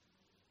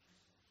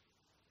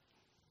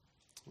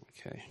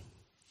Okay.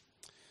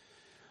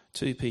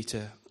 2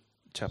 Peter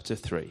chapter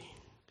 3.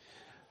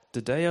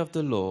 The day of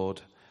the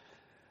Lord.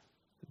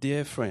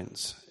 Dear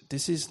friends,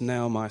 this is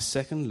now my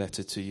second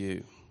letter to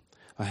you.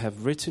 I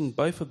have written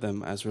both of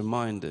them as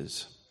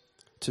reminders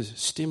to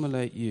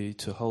stimulate you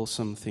to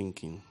wholesome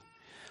thinking.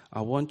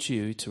 I want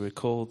you to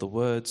recall the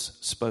words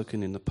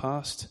spoken in the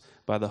past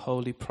by the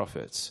holy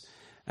prophets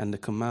and the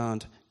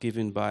command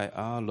given by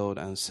our Lord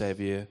and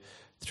Saviour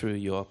through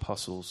your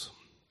apostles.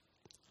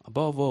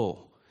 Above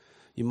all,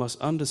 you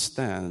must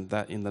understand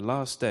that in the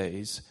last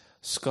days,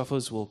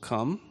 scoffers will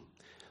come,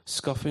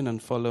 scoffing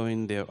and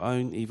following their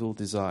own evil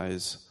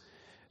desires.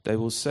 They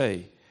will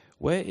say,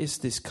 "Where is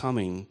this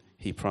coming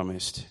he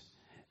promised?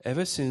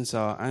 Ever since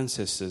our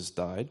ancestors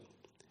died,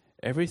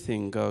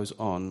 everything goes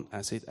on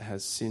as it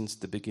has since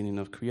the beginning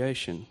of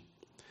creation."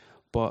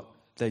 But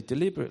they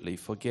deliberately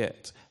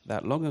forget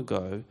that long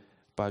ago,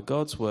 by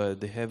God's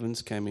word, the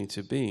heavens came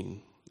into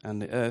being,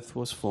 and the earth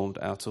was formed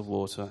out of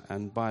water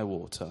and by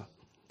water.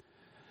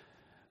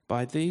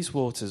 By these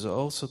waters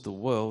also the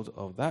world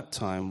of that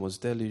time was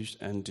deluged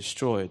and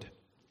destroyed.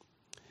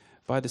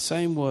 By the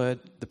same word,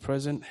 the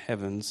present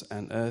heavens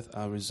and earth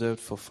are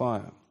reserved for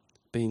fire,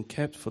 being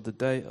kept for the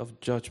day of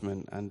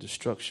judgment and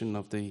destruction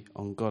of the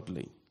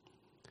ungodly.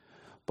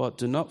 But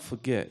do not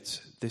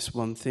forget this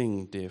one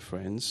thing, dear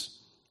friends.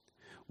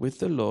 With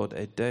the Lord,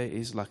 a day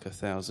is like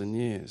 1,000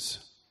 years,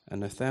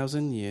 and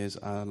 1,000 years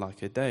are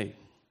like a day.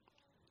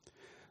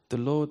 The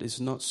Lord is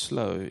not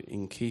slow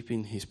in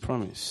keeping his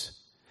promise,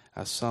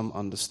 as some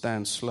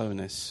understand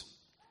slowness.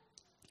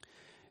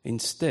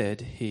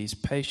 Instead, he is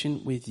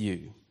patient with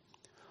you,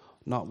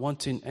 not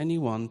wanting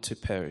anyone to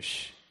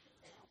perish,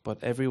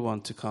 but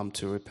everyone to come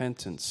to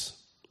repentance.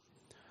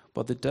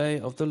 But the day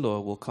of the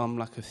Lord will come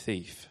like a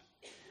thief.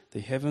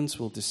 The heavens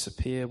will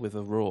disappear with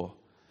a roar.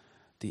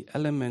 The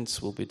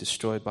elements will be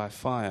destroyed by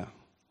fire,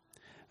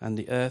 and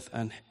the earth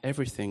and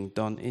everything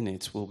done in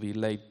it will be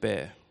laid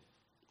bare.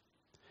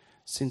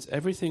 Since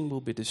everything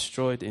will be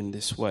destroyed in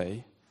this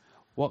way,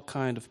 what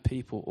kind of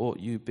people ought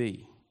you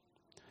be?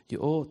 You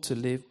ought to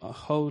live a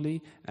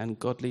holy and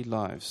godly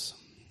lives.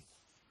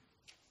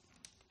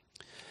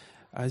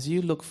 As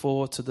you look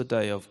forward to the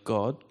day of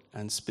God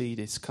and speed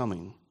its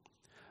coming,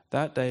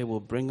 that day will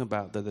bring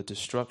about the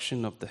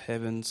destruction of the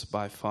heavens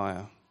by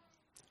fire,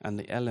 and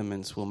the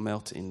elements will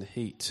melt in the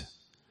heat.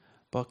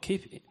 But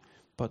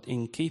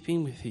in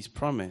keeping with his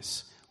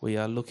promise, we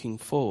are looking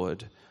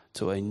forward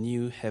to a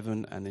new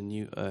heaven and a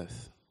new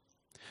earth,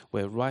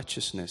 where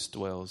righteousness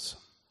dwells.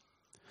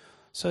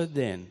 So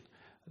then,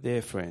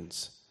 dear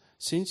friends,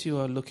 since you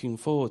are looking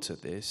forward to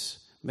this,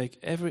 make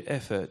every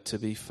effort to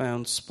be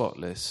found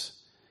spotless,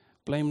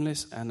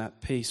 blameless and at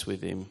peace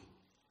with him.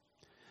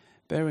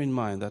 Bear in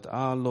mind that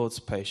our Lord's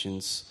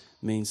patience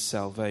means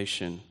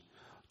salvation,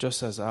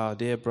 just as our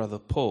dear brother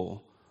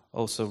Paul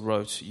also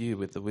wrote you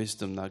with the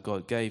wisdom that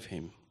God gave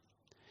him.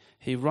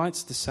 He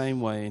writes the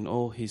same way in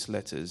all his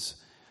letters,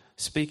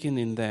 speaking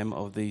in them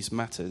of these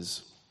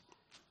matters.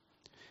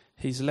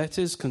 His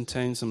letters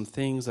contain some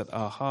things that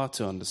are hard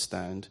to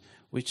understand,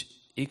 which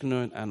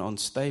ignorant and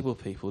unstable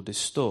people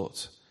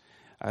distort,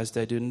 as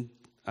they do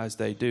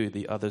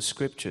the other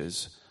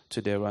scriptures,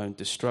 to their own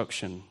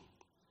destruction.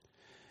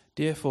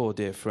 Therefore,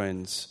 dear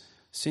friends,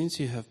 since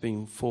you have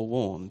been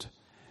forewarned,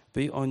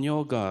 be on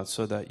your guard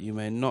so that you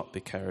may not be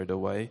carried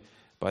away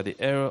by the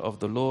error of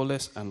the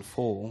lawless and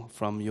fall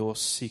from your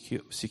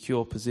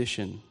secure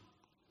position,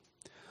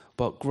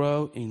 but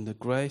grow in the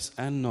grace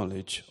and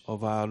knowledge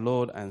of our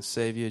Lord and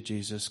Saviour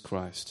Jesus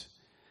Christ.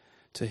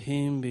 To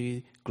him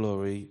be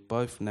glory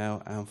both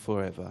now and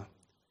forever.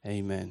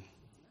 Amen.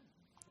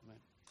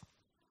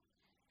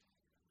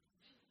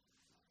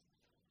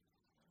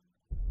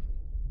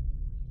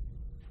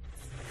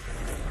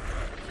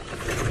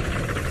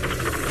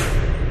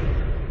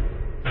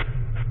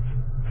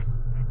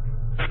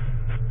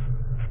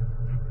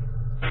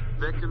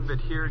 Victims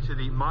adhere to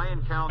the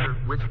Mayan calendar,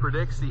 which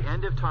predicts the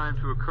end of time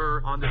to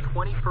occur on the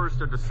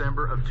 21st of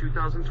December of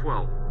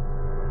 2012.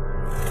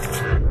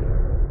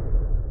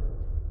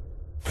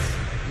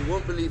 You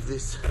won't believe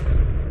this,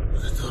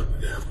 but I thought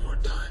we'd have more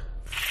time.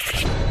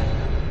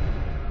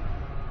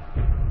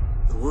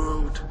 The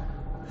world,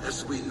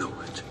 as we know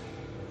it,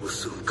 will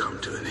soon come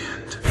to an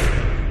end.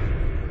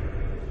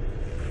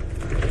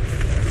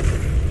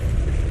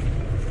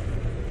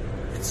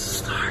 It's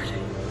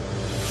starting.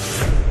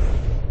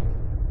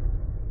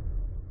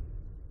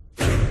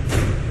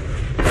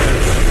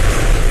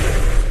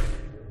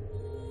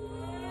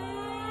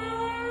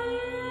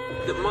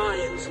 The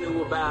Mayans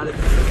knew about it.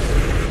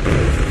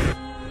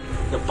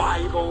 The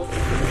Bible.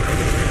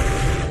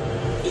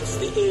 It's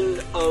the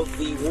end of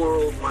the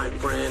world, my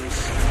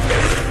friends.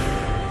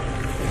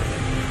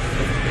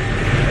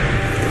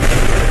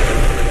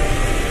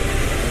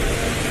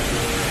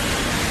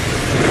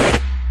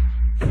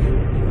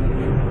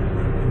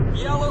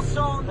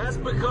 Yellowstone has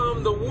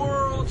become the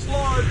world's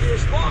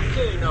largest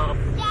volcano.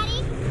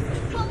 Daddy,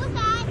 what was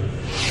that?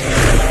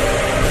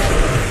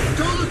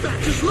 Don't look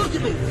back, just look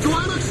at me. Do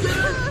I look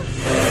scared?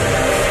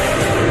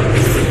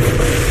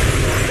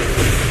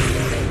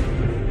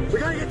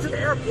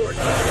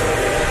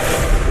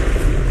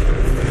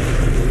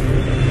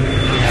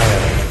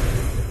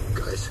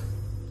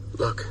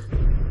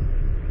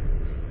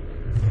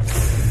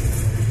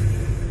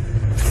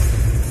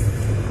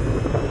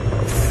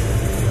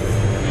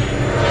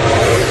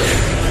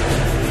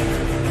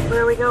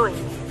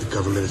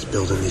 Stephen is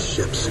building these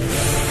ships.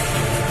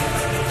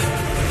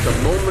 The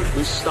moment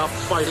we stop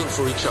fighting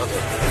for each other,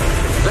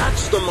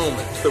 that's the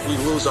moment that we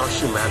lose our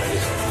humanity.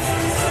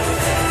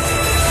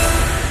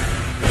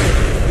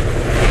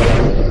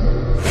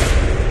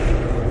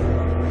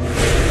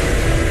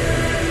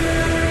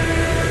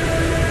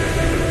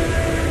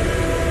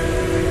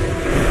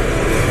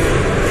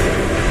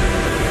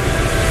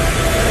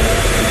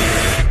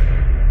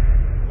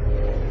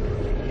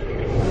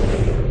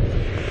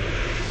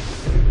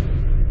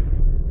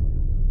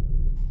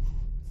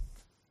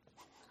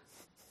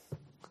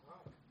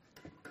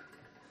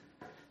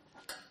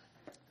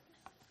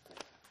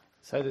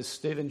 So does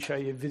Stephen show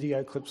you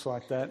video clips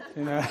like that?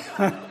 You know,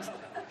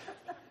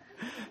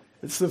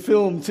 it's the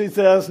film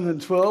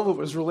 2012. It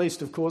was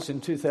released, of course,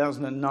 in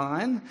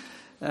 2009.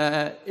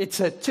 It's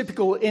a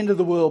typical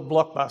end-of-the-world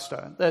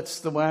blockbuster. That's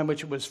the way in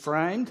which it was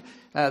framed.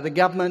 The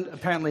government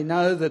apparently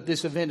know that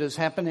this event is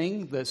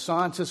happening. The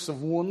scientists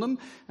have warned them,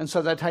 and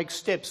so they take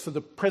steps for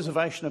the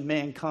preservation of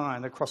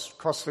mankind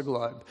across the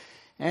globe.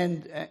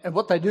 And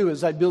what they do is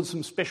they build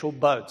some special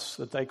boats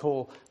that they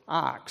call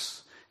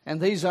arks. And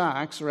these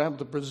arks are able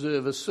to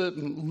preserve a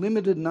certain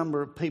limited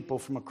number of people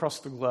from across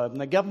the globe.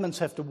 And the governments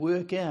have to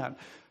work out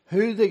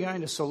who they're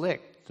going to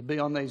select to be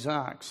on these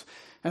arks.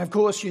 And of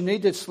course, you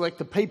need to select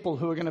the people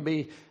who are going to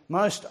be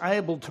most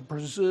able to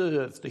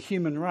preserve the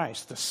human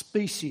race, the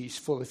species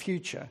for the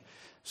future.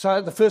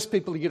 So the first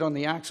people to get on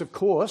the arks, of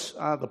course,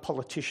 are the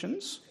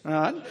politicians,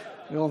 right?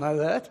 We all know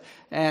that.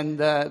 And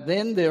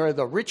then there are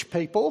the rich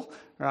people,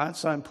 right?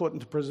 So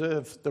important to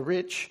preserve the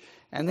rich.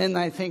 And then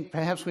they think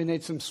perhaps we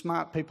need some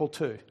smart people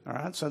too, all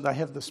right? So they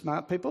have the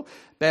smart people.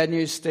 Bad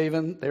news,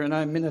 Stephen, there are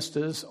no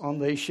ministers on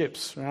these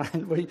ships,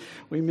 right?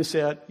 We miss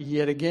out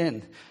yet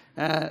again.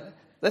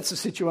 That's the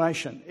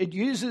situation. It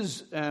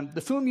uses,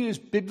 the film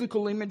used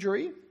biblical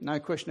imagery, no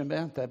question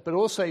about that, but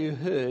also you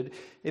heard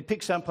it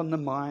picks up on the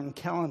Mayan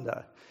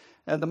calendar.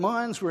 The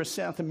Mayans were a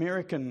South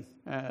American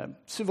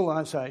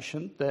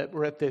civilization that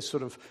were at their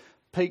sort of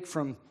peak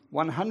from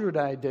 100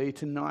 AD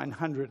to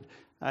 900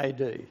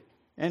 AD.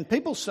 And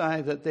people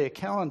say that their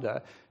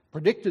calendar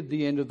predicted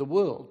the end of the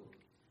world.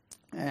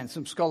 And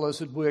some scholars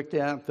had worked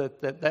out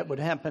that would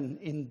happen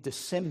in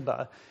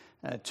December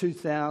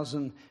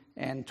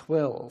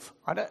 2012.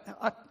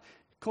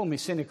 Call me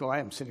cynical, I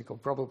am cynical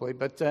probably,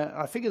 but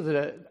I figure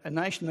that a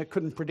nation that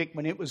couldn't predict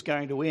when it was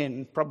going to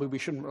end, probably we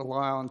shouldn't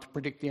rely on to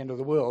predict the end of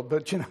the world,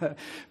 but, you know,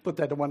 put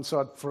that to one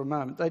side for a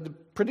moment. They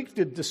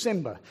predicted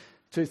December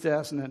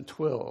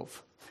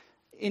 2012.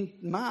 In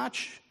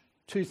March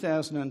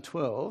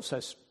 2012, so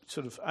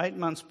sort of 8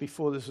 months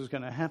before this was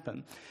going to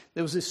happen,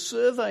 there was this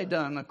survey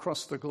done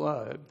across the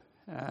globe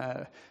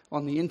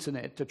on the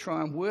internet to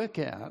try and work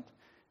out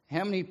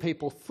how many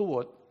people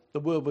thought the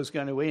world was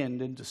going to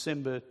end in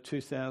December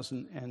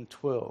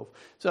 2012.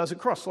 So it's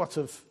across lots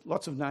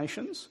of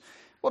nations.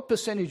 What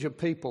percentage of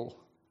people,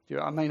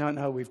 I mean, I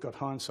know we've got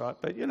hindsight,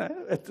 but, you know,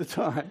 at the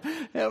time,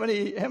 how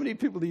many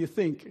people do you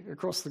think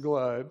across the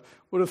globe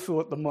would have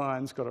thought the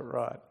Mayans got it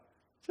right?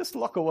 Just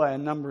lock away a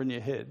number in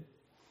your head.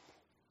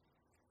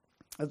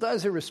 Of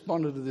those who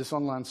responded to this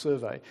online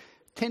survey,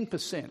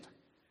 10%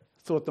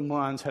 thought the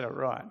Mayans had it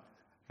right.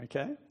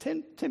 Okay?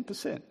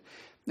 10%.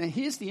 Now,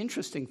 here's the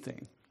interesting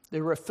thing.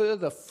 There were a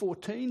further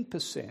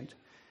 14%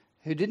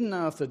 who didn't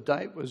know if the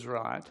date was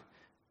right,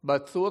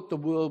 but thought the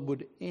world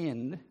would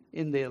end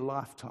in their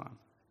lifetime.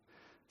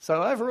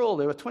 So overall,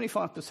 there were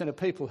 25% of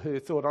people who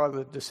thought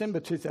either December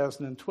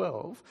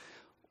 2012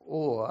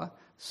 or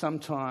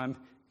sometime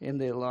in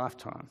their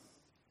lifetime.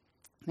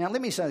 Now,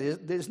 let me say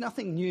there's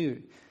nothing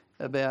new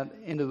about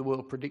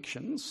end-of-the-world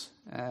predictions.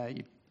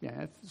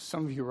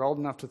 Some of you are old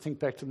enough to think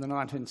back to the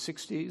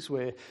 1960s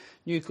where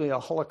nuclear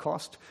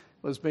holocaust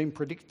was being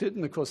predicted,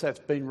 and of course that's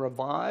been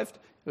revived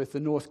with the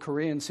North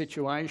Korean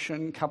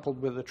situation coupled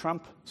with the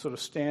Trump sort of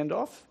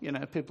standoff. You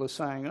know, people are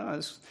saying,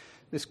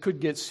 this could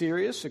get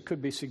serious, it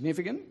could be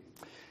significant.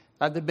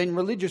 There have been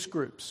religious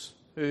groups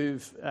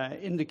who've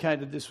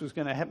indicated this was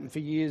going to happen for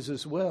years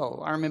as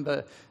well. I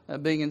remember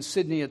being in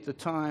Sydney at the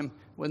time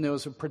when there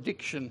was a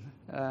prediction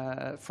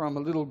from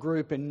a little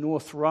group in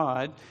North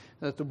Ryde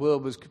that the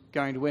world was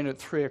going to end at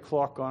 3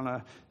 o'clock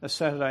on a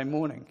Saturday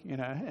morning, you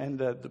know, and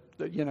there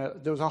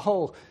was a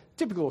whole,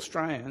 typical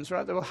Australians,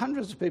 right? There were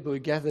hundreds of people who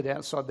gathered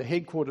outside the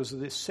headquarters of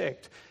this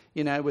sect,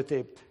 you know, with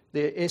their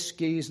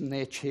eskies and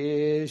their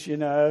chairs, you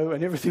know,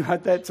 and everything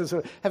like that to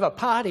sort of have a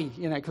party,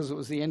 you know, because it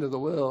was the end of the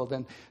world.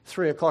 And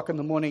 3 o'clock in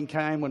the morning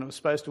came when it was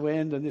supposed to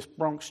end, and this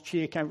Bronx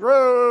cheer came,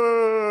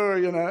 roar,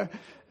 you know,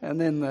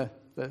 and then the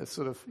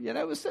sort of, you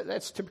know,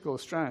 that's typical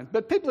Australian.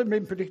 But people have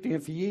been predicting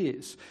it for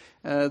years.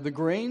 The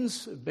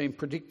Greens have been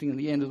predicting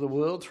the end of the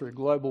world through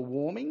global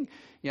warming,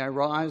 you know,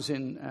 rise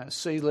in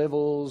sea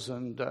levels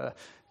and,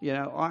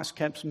 ice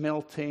caps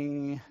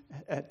melting,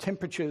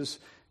 temperatures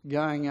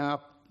going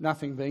up,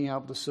 nothing being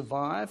able to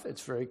survive.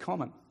 It's very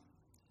common.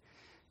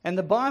 And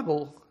the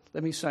Bible,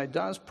 let me say,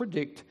 does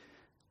predict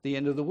the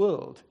end of the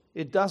world.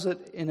 It does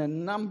it in a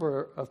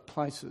number of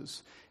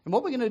places. And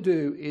what we're going to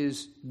do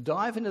is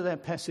dive into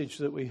that passage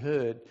that we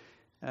heard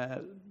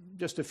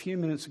just a few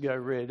minutes ago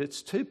read.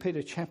 It's 2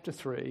 Peter chapter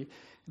 3. It'd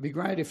be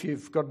great if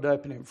you've got it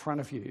open in front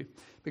of you,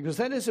 because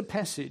that is a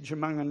passage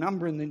among a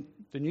number in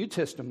the New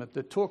Testament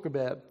that talk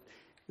about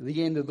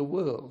the end of the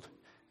world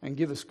and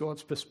give us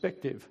God's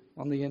perspective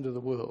on the end of the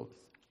world.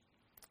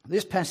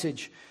 This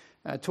passage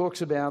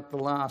talks about the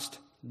last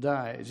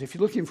days. If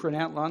you're looking for an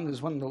outline,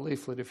 there's one in the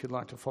leaflet if you'd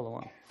like to follow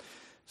on.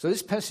 So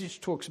this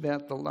passage talks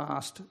about the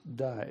last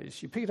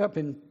days. You pick it up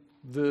in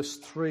verse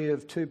 3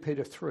 of 2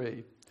 Peter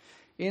 3.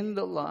 In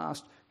the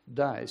last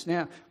days.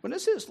 Now, when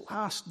it says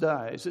last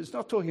days, it's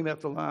not talking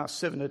about the last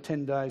 7 to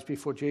 10 days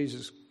before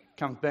Jesus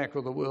comes back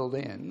or the world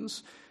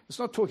ends. It's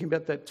not talking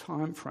about that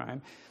time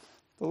frame.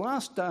 The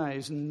last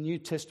days in the New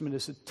Testament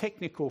is a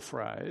technical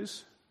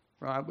phrase,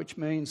 right, which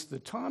means the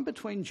time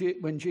between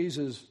when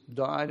Jesus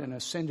died and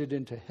ascended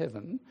into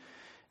heaven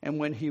and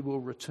when he will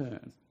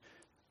return.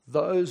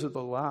 Those are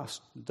the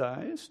last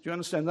days. Do you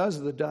understand? Those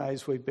are the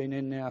days we've been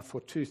in now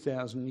for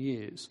 2,000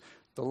 years.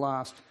 The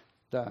last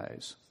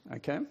days,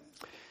 okay?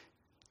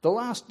 The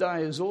last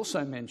day is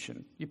also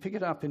mentioned. You pick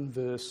it up in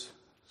verse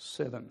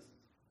 7.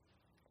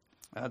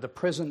 The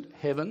present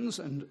heavens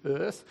and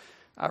earth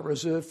are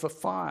reserved for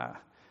fire,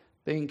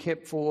 being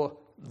kept for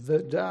the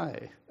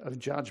day of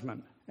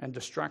judgment and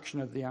destruction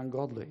of the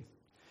ungodly.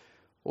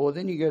 Or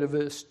then you go to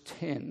verse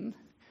 10,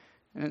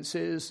 and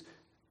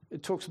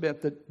it talks about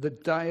the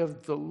day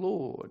of the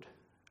Lord.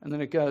 And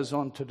then it goes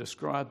on to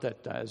describe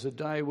that day as a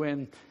day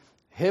when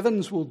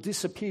heavens will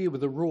disappear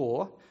with a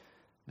roar,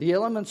 the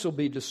elements will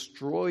be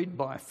destroyed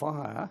by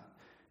fire,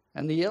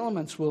 and the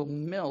elements will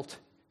melt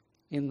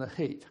in the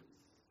heat.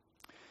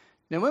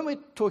 Now, when we're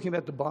talking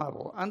about the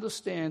Bible,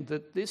 understand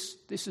that this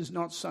is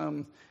not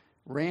some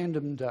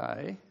random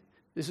day.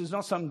 This is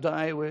not some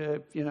day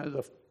where,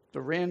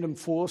 the random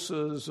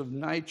forces of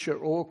nature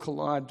all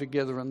collide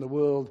together and the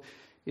world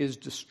is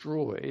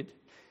destroyed.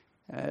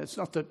 It's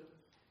not that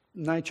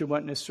nature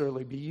won't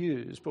necessarily be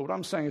used, but what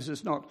I'm saying is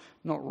it's not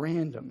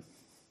random.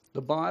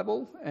 The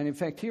Bible, and in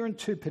fact here in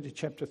 2 Peter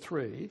chapter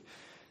 3,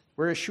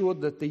 we're assured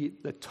that the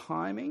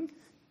timing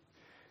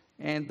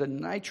and the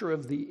nature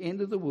of the end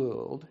of the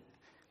world,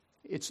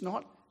 it's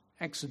not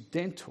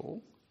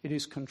accidental, it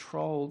is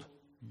controlled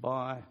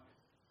by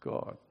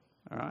God,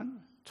 all right?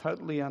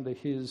 Totally under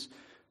his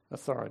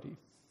authority.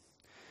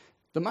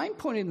 The main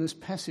point in this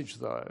passage,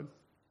 though,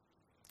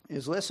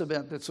 is less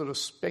about that sort of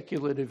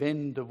speculative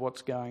end of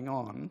what's going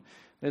on.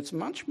 It's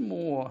much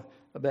more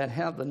about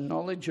how the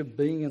knowledge of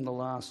being in the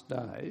last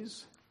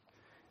days,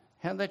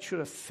 how that should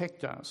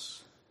affect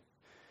us,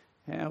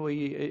 how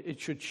it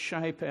should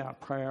shape our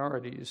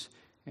priorities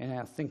and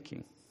our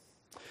thinking.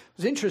 It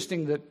was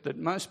interesting that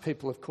most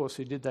people, of course,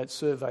 who did that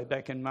survey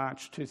back in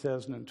March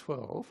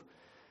 2012,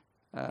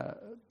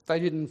 they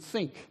didn't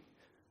think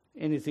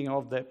anything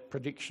of that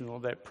prediction or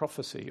that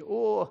prophecy,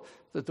 or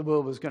that the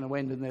world was going to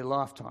end in their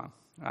lifetime.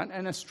 Right?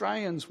 And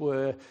Australians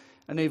were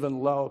an even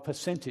lower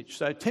percentage.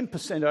 So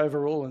 10%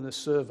 overall in this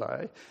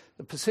survey.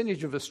 The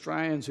percentage of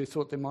Australians who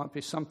thought there might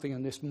be something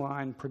in this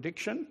Mayan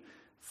prediction,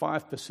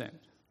 5%.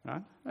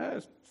 Right?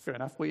 Fair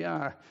enough. We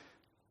are,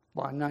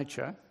 by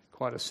nature,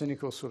 quite a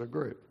cynical sort of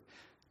group.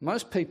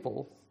 Most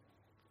people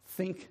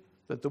think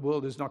that the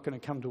world is not going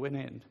to come to an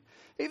end.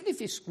 Even if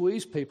you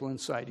squeeze people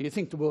and say, do you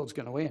think the world's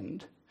going to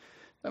end?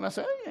 They might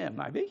say, oh, yeah,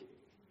 maybe.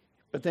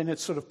 But then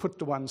it's sort of put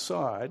to one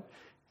side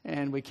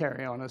and we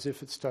carry on as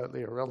if it's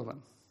totally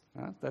irrelevant.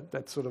 Right?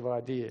 That sort of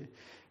idea.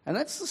 And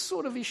that's the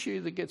sort of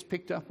issue that gets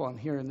picked up on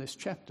here in this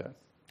chapter.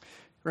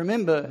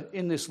 Remember,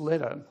 in this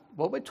letter,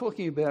 what we're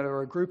talking about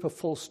are a group of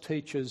false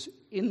teachers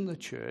in the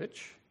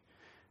church.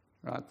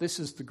 Right? This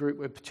is the group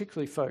we're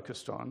particularly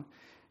focused on.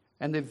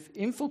 And they've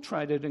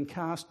infiltrated and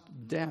cast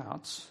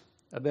doubts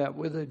about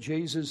whether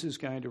Jesus is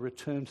going to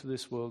return to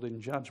this world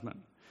in judgment.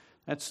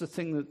 That's the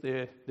thing that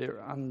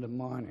they're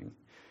undermining.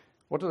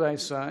 What do they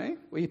say?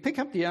 Well, you pick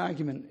up the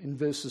argument in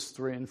verses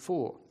 3 and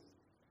 4.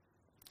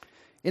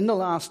 In the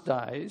last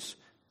days,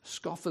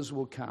 scoffers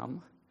will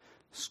come,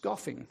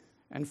 scoffing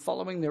and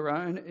following their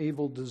own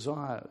evil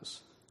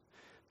desires.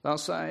 They'll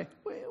say,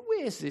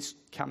 where's this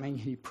coming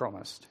he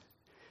promised?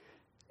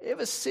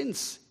 Ever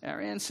since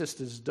our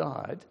ancestors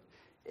died,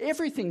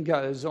 everything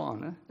goes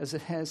on as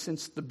it has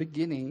since the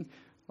beginning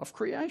of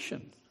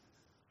creation.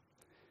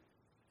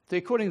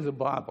 According to the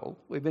Bible,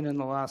 we've been in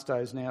the last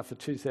days now for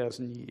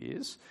 2,000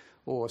 years,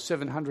 or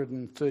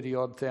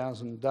 730-odd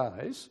thousand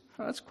days.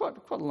 That's quite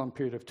a long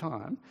period of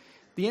time.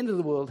 The end of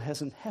the world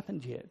hasn't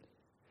happened yet.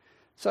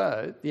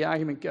 So the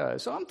argument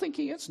goes, I'm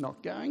thinking it's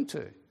not going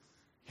to.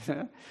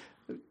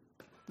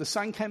 The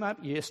sun came up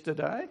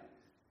yesterday,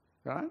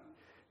 right?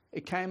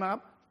 It came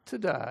up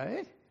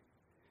today.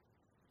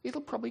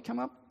 It'll probably come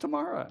up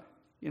tomorrow.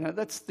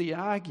 That's the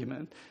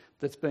argument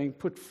that's being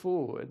put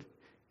forward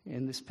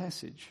in this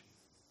passage.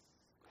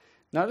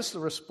 Notice the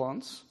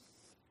response.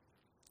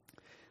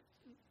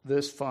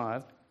 Verse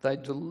 5, they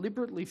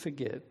deliberately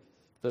forget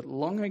that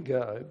long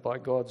ago, by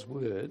God's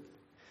word,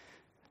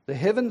 the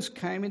heavens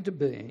came into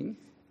being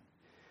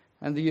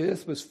and the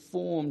earth was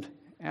formed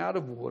out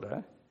of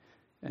water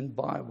and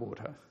by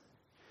water.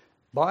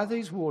 By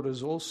these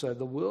waters also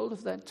the world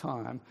of that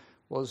time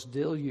was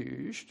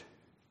deluged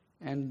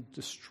and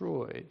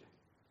destroyed.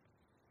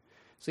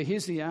 So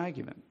here's the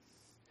argument.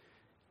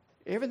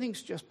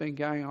 Everything's just been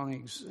going on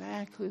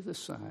exactly the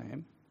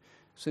same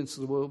since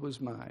the world was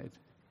made.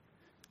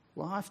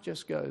 Life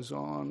just goes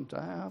on day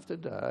after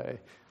day,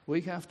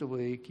 week after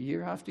week,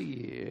 year after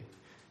year,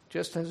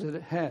 just as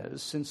it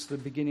has since the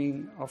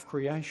beginning of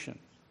creation.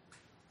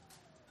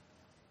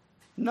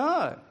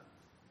 No.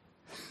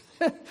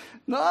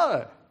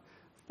 No.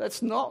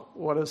 That's not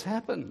what has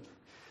happened.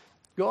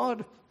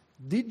 God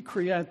did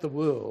create the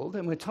world,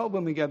 and we're told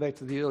when we go back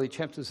to the early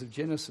chapters of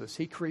Genesis,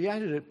 he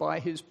created it by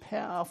his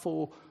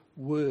powerful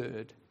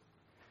word.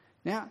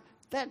 Now,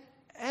 that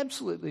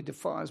absolutely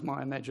defies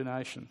my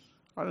imagination.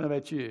 I don't know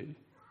about you,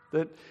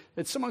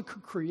 that someone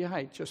could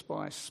create just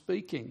by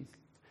speaking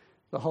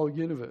the whole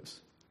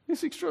universe.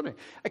 It's extraordinary.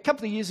 A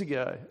couple of years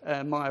ago,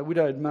 my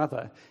widowed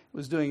mother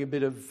was doing a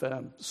bit of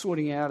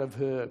sorting out of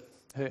her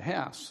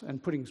house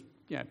and putting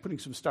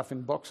some stuff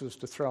in boxes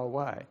to throw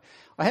away.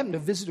 I happened to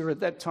visit her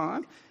at that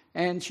time,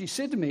 and she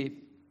said to me,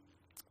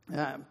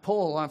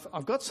 Paul,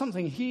 I've got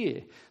something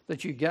here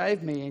that you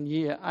gave me in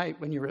year 8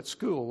 when you were at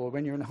school or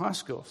when you're in high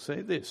school.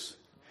 See this,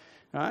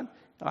 right?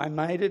 I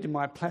made it in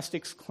my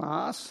plastics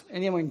class.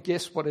 Anyone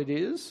guess what it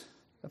is?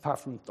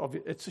 Apart from,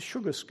 it's a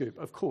sugar scoop,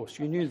 of course.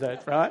 You knew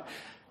that, right?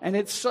 And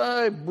it's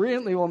so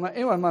brilliantly well made.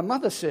 Anyway, my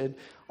mother said,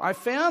 I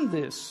found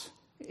this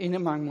in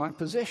among my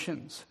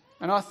possessions,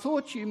 and I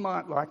thought you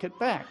might like it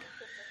back.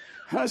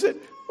 And I said,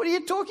 what are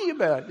you talking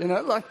about?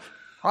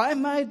 I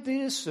made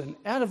this, and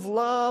out of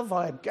love,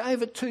 I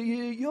gave it to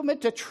you. You're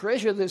meant to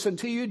treasure this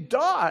until you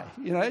die.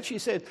 She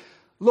said,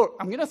 look,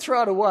 I'm going to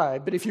throw it away,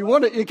 but if you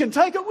want it, you can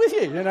take it with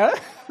you,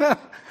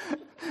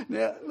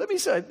 Now, let me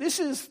say, this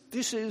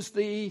is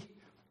the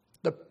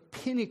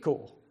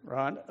pinnacle,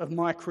 right, of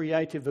my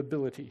creative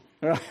ability.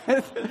 Right?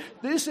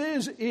 This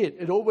is it.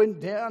 It all went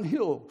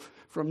downhill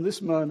from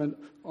this moment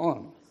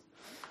on.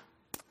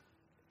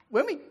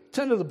 When we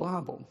turn to the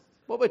Bible,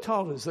 what we're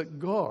told is that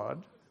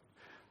God,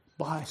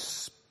 by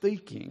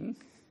speaking,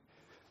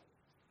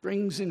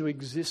 brings into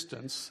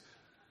existence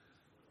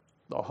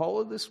the whole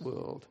of this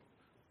world,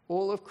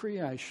 all of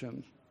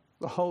creation,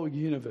 the whole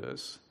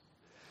universe.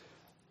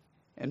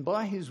 And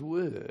by his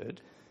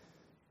word,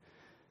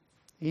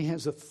 he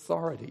has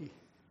authority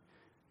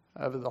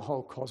over the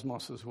whole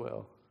cosmos as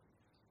well.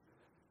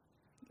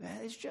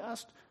 That is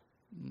just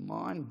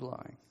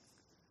mind-blowing.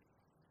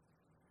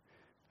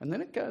 And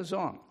then it goes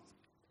on.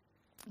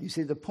 You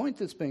see, the point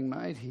that's being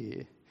made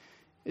here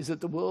is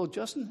that the world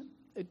just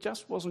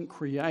wasn't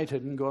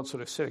created and God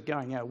sort of set it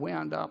going,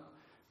 wound up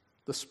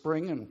the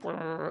spring and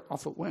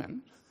off it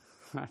went.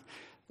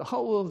 The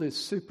whole world is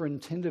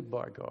superintended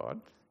by God,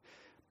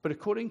 but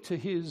according to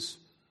his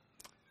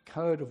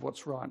code of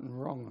what's right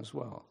and wrong as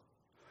well.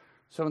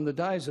 So in the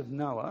days of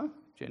Noah,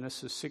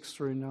 Genesis 6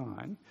 through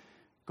 9,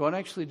 God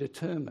actually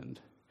determined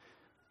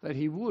that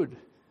he would,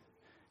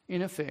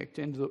 in effect,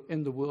 end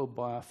the world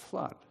by a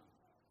flood.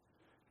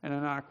 And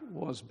an ark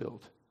was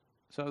built.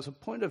 So as a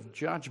point of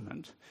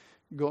judgment,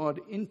 God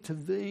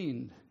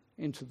intervened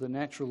into the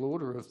natural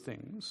order of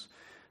things,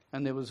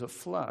 and there was a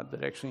flood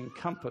that actually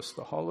encompassed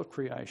the whole of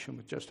creation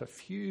with just a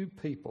few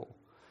people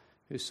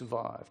who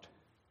survived.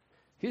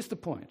 Here's the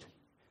point.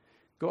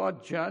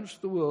 God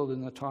judged the world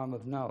in the time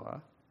of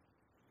Noah,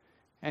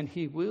 and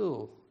he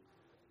will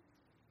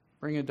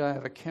bring a day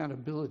of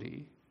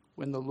accountability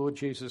when the Lord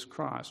Jesus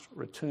Christ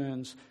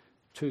returns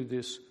to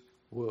this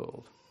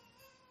world.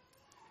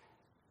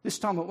 This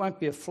time it won't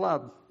be a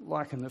flood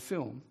like in the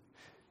film,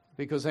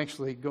 because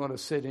actually God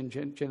has said in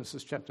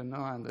Genesis chapter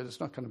 9 that it's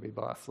not going to be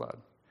by a flood.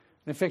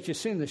 In fact, you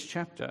see in this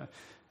chapter,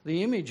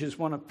 the image is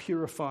one of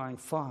purifying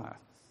fire.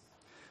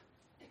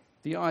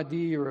 The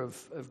idea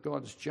of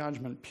God's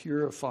judgment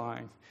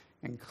purifying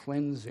and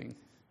cleansing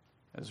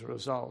as a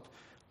result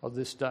of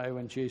this day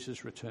when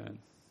Jesus returned.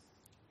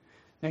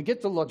 Now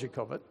get the logic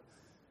of it.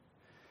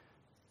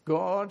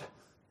 God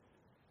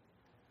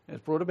has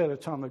brought about a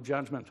time of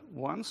judgment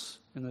once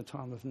in the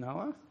time of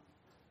Noah.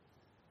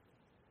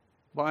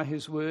 By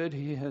his word,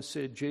 he has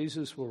said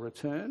Jesus will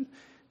return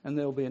and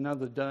there will be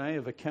another day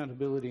of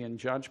accountability and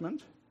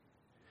judgment.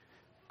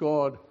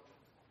 God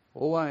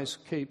always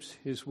keeps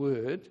his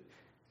word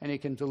and he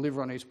can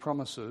deliver on his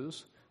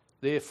promises.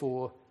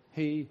 Therefore,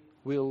 he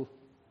will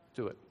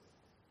do it.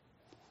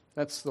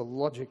 That's the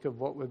logic of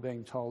what we're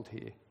being told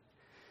here.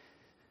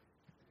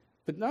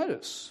 But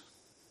notice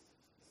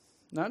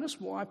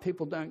why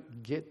people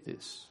don't get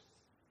this.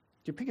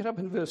 Do you pick it up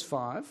in verse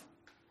 5?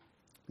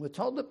 We're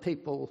told that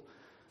people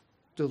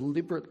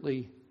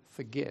deliberately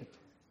forget.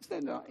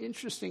 Isn't that an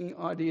interesting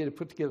idea to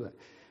put together?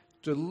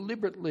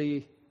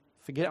 Deliberately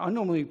forget.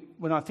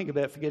 When I think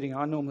about forgetting,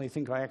 I normally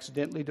think I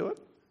accidentally do it,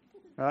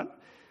 right?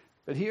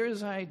 But here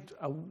is a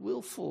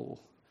willful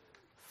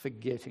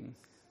forgetting,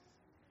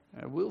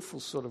 a willful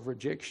sort of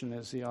rejection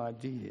as the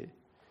idea.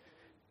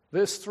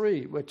 Verse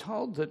 3, we're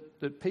told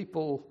that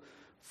people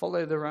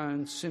follow their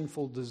own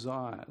sinful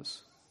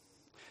desires.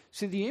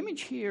 See, the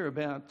image here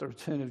about the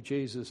return of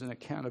Jesus and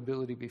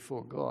accountability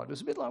before God is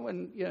a bit like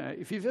when,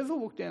 if you've ever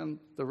walked down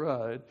the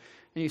road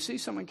and you see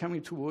someone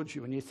coming towards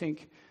you and you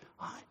think,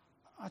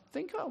 I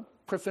think I'll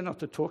prefer not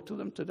to talk to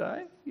them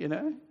today,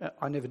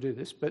 I never do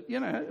this, but,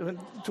 and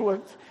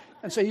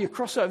so you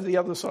cross over the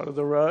other side of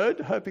the road,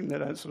 hoping they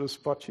don't sort of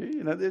spot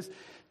you.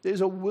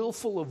 There's a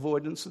willful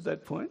avoidance at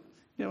that point.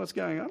 You know what's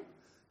going on?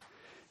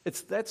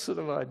 It's that sort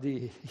of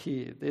idea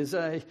here. There's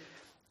a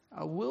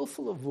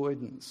willful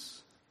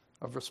avoidance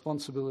of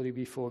responsibility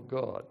before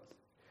God.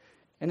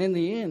 And in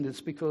the end,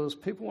 it's because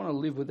people want to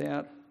live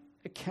without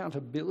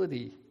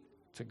accountability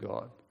to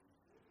God.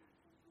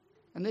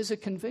 And there's a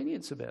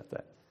convenience about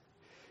that.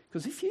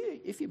 Because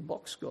if you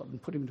box God and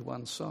put him to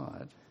one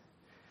side,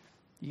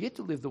 you get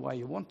to live the way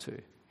you want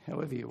to,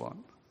 however you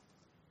want.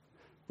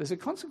 There's a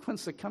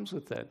consequence that comes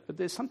with that, but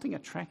there's something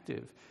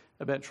attractive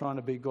about trying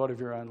to be God of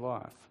your own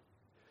life.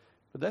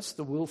 But that's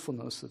the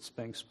willfulness that's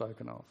being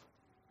spoken of.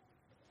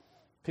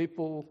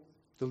 People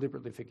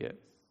deliberately forget.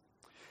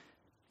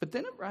 But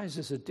then it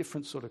raises a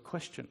different sort of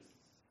question.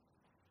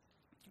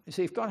 You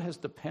see, if God has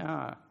the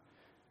power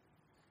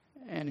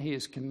and he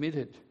is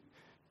committed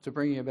to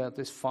bringing about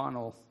this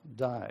final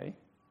day,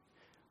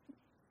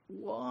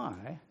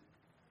 why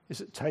is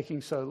it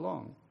taking so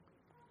long?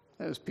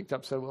 That was picked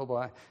up so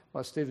well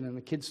by Stephen in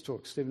the kids'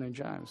 talk, Stephen and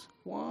James.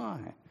 Why?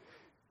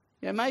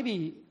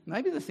 Maybe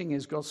the thing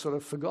is God's sort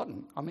of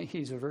forgotten. I mean,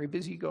 he's a very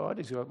busy God.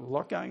 He's got a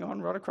lot going on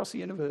right across the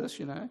universe,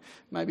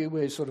 Maybe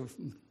we're sort of,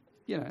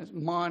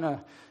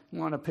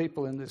 minor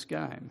people in this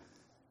game.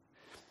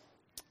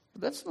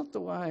 But that's not the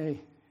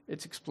way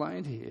it's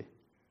explained here.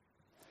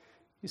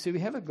 You see, we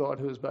have a God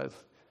who is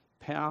both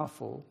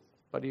powerful,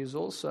 but he is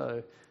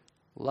also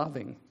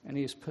loving and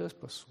he is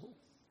purposeful.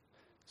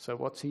 So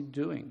what's he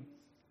doing?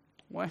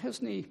 Why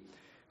hasn't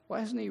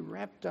he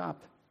wrapped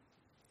up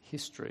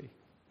history?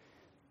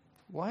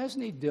 Why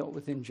hasn't he dealt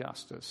with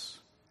injustice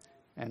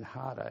and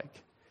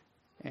heartache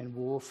and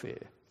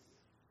warfare?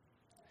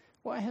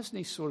 Why hasn't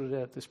he sorted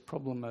out this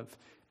problem of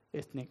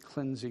ethnic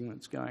cleansing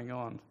that's going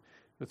on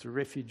with the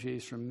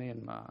refugees from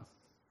Myanmar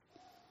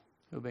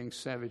who are being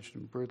savaged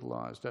and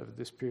brutalised over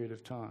this period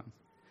of time?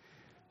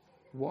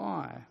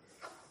 Why?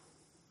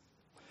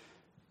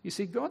 You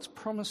see, God's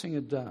promising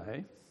a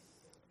day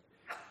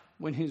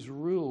when his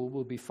rule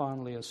will be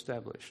finally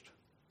established.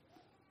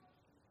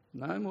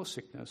 No more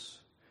sickness,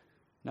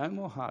 no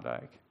more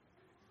heartache,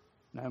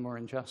 no more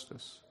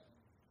injustice.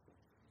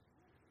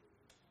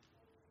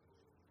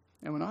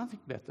 And when I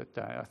think about that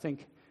day, I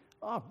think,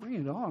 bring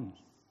it on.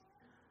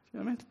 You know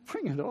what I mean?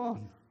 Bring it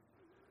on.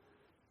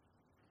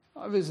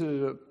 I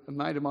visited a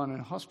mate of mine in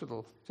a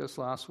hospital just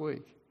last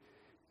week.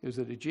 He was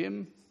at a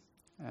gym,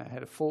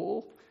 had a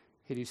fall,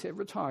 hit his head,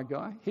 retired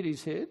guy, hit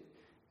his head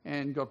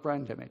and got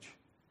brain damage.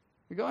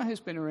 A guy who's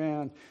been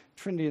around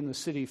Trinity in the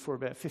city for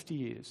about 50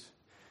 years.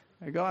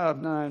 A guy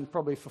I've known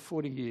probably for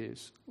 40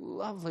 years.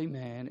 Lovely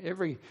man.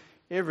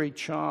 Every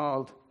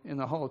child in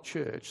the whole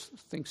church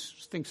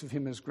thinks of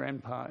him as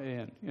Grandpa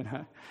Ian,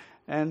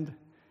 And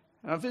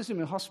I visited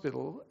him in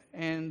hospital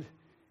and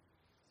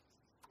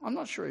I'm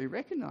not sure he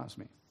recognised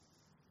me.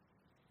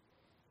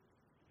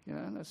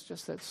 And it's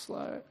just that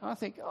slow. I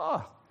think,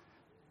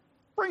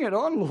 bring it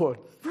on, Lord.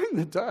 Bring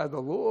the day of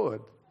the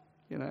Lord,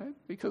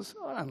 because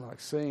I don't like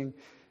seeing,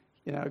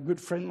 a good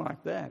friend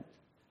like that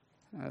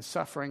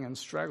suffering and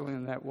struggling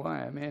in that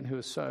way, a man who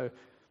is so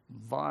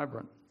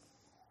vibrant.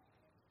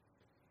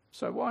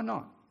 So why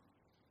not?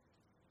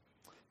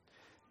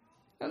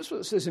 That's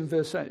what it says in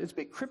verse 8. It's a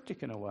bit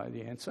cryptic in a way,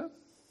 the answer.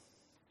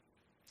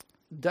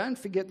 Don't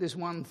forget this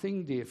one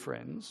thing, dear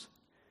friends.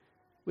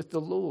 With the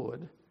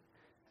Lord,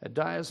 a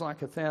day is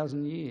like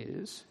 1,000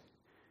 years,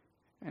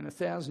 and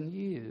 1,000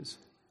 years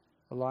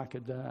are like a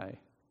day.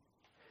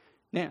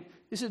 Now,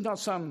 this is not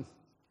some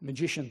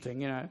magician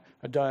thing, a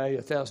day,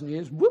 1,000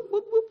 years, whoop,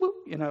 whoop, whoop, whoop,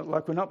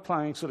 like we're not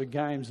playing sort of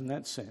games in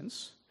that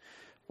sense.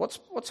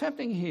 What's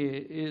happening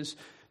here is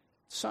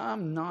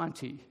Psalm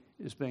 90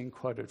 is being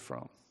quoted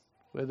from,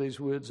 where these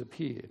words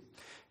appear.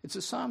 It's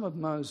a psalm of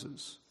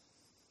Moses.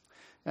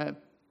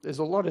 There's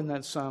a lot in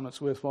that psalm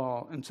that's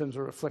worthwhile in terms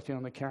of reflecting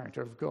on the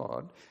character of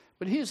God.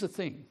 But here's the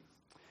thing.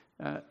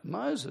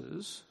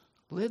 Moses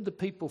led the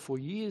people for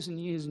years and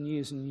years and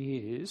years and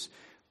years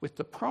with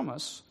the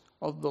promise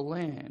of the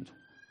land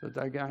that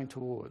they're going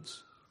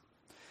towards.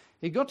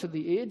 He got to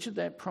the edge of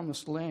that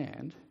promised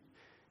land,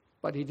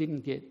 but he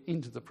didn't get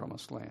into the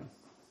promised land.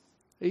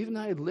 Even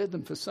though he'd led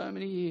them for so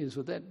many years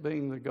with that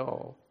being the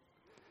goal.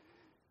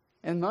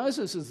 And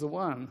Moses is the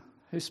one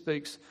who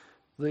speaks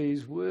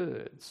these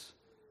words.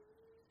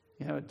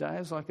 A day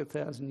is like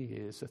 1,000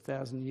 years.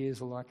 1,000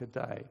 years are like a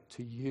day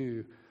to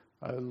you,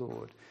 O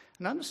Lord.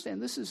 And understand,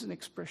 this is an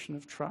expression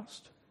of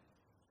trust.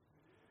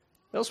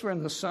 Elsewhere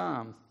in the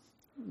psalm,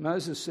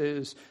 Moses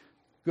says,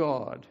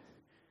 God,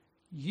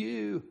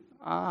 you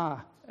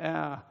are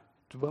our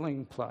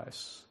dwelling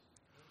place.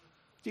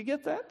 Do you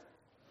get that?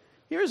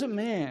 Here is a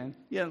man,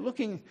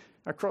 looking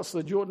across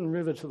the Jordan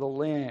River to the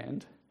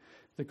land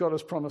that God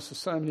has promised for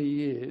so many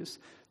years,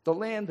 the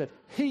land that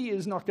he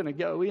is not going to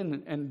go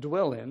in and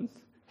dwell in.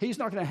 He's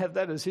not going to have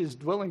that as his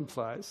dwelling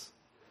place.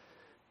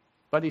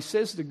 But he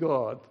says to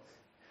God,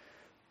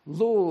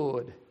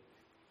 Lord,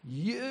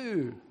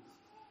 you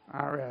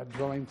are our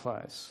dwelling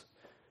place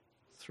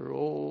through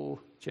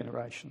all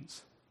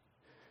generations.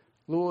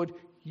 Lord,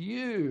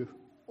 you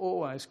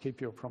always keep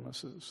your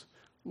promises.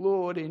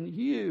 Lord, in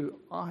you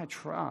I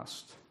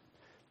trust,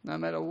 no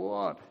matter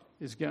what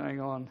is going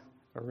on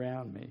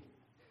around me.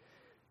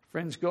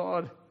 Friends,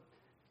 God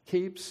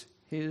keeps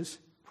his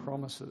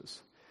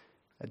promises.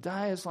 A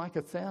day is like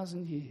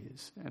 1,000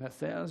 years, and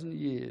 1,000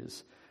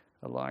 years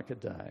are like a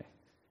day.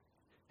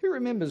 Who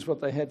remembers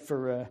what they had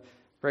for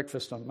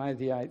breakfast on May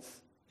the 8th,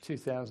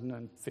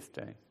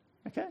 2015?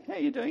 Okay, how are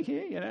you doing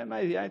here? You know,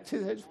 May the 8th,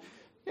 2015.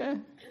 Yeah,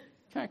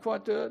 can't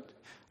quite do it.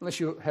 Unless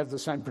you have the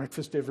same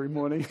breakfast every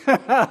morning, in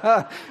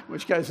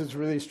which case it's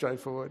really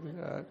straightforward.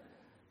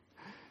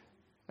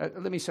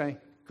 Let me say,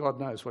 God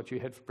knows what you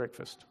had for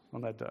breakfast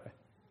on that day.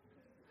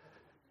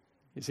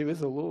 You see, with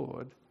the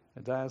Lord,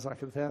 a day is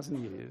like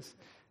 1,000 years,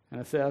 and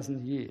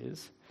 1,000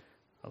 years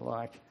are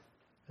like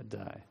a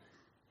day.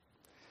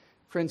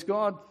 Friends,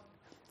 God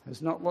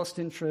has not lost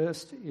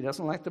interest. He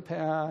doesn't lack the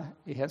power.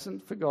 He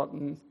hasn't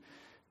forgotten.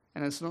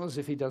 And it's not as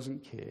if he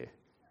doesn't care.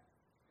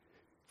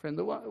 Friend,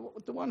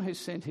 the one who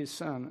sent his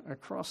son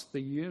across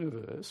the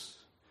universe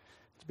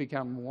to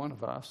become one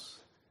of us,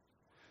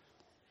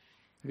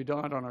 who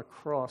died on a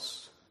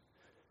cross,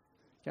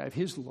 gave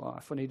his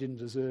life when he didn't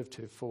deserve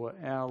to for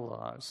our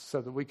lives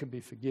so that we could be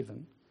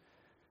forgiven,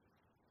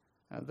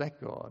 that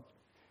God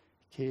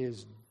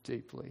cares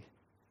deeply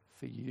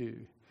for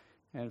you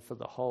and for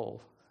the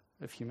whole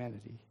of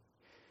humanity.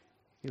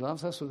 He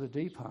loves us with a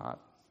deep heart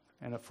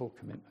and a full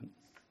commitment.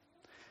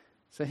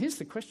 So here's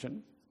the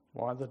question,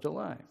 why the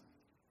delay?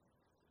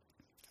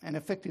 And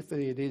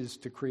effectively it is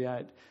to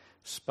create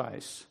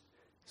space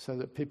so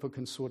that people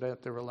can sort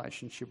out their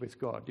relationship with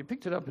God. You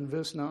picked it up in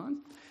verse 9.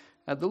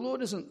 The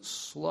Lord isn't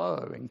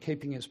slow in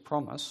keeping his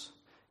promise,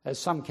 as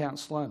some count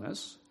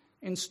slowness.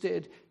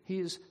 Instead, he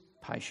is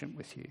patient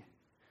with you,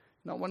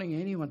 not wanting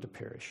anyone to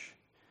perish,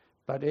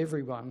 but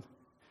everyone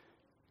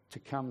to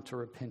come to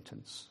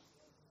repentance.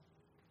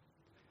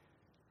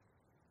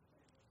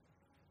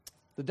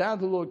 The day of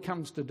the Lord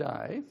comes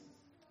today,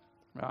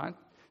 right?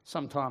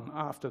 Sometime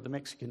after the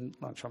Mexican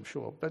lunch, I'm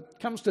sure, but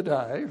comes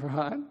today,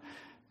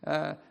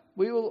 right?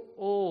 We will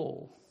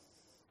all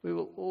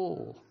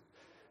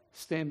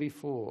stand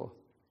before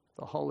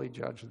the holy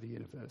judge of the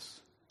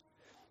universe.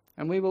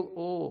 And we will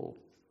all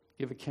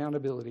give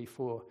accountability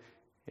for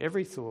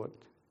every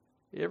thought,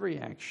 every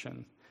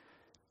action,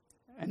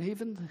 and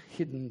even the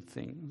hidden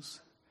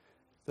things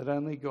that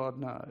only God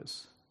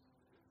knows.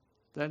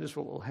 That is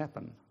what will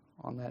happen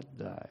on that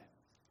day.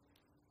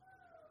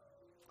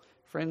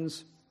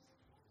 Friends,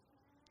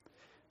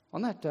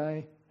 on that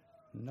day,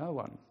 no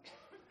one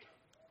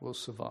will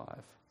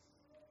survive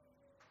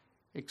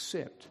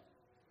except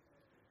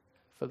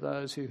for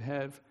those who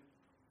have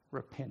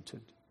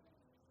repented.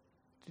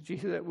 Did you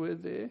hear that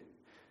word there?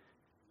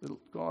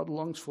 God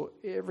longs for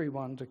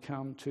everyone to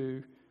come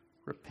to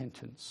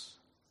repentance.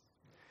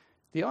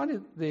 The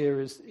idea there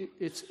is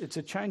it's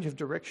a change of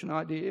direction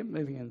idea,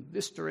 moving in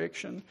this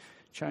direction,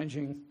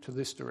 changing to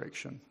this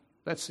direction.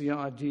 That's the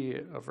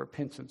idea of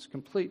repentance,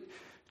 complete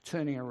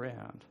turning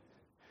around.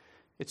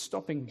 It's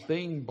stopping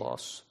being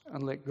boss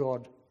and let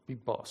God be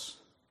boss.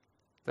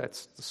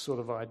 That's the sort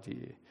of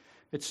idea.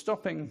 It's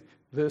stopping,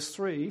 verse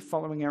 3,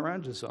 following our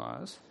own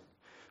desires,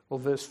 or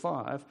verse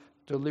 5,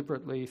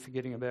 deliberately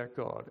forgetting about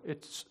God.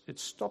 It's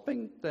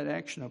stopping that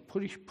action of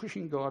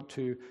pushing God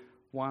to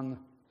one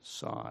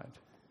side.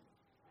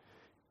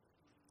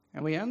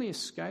 And we only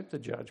escape the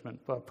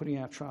judgment by putting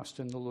our trust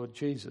in the Lord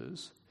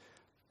Jesus,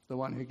 the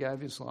one who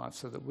gave his life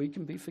so that we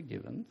can be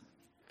forgiven,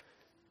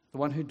 the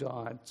one who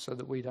died so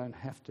that we don't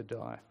have to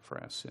die for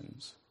our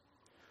sins.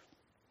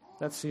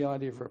 That's the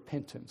idea of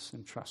repentance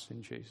and trust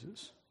in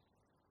Jesus.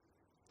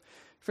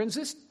 Friends,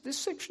 this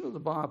section of the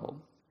Bible,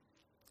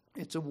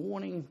 it's a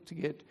warning to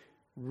get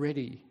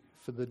ready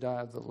for the day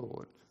of the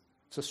Lord.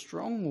 It's a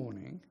strong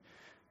warning,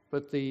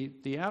 but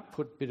the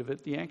output bit of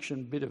it, the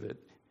action bit of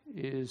it,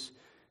 is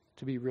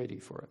to be ready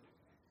for it.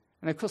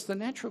 And of course the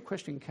natural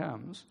question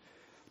comes,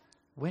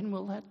 when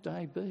will that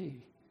day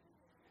be?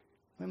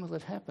 When will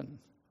it happen?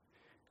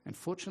 And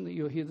fortunately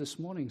you're here this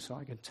morning so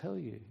I can tell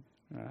you.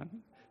 Right?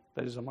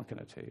 That is, I'm not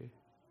going to tell you.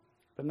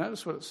 But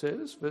notice what it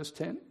says, verse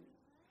 10.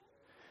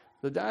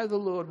 The day of the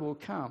Lord will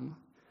come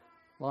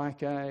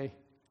like a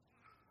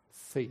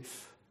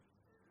thief.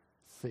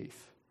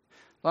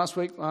 Last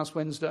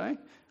Wednesday,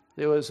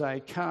 there was a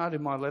card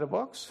in my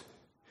letterbox,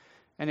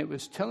 and it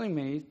was telling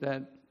me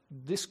that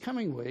this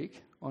coming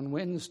week, on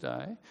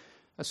Wednesday,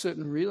 a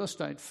certain real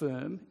estate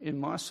firm in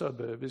my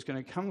suburb is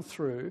going to come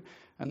through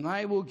and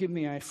they will give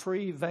me a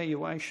free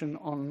valuation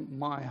on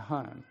my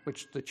home,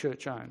 which the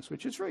church owns,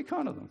 which is very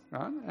kind of them,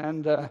 right?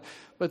 And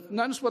but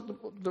notice what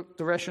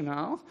the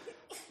rationale.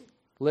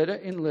 Letter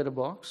in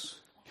letterbox,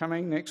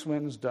 coming next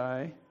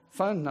Wednesday,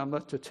 phone number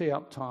to tee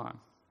up time.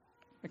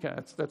 Okay,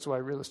 that's the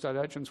way real estate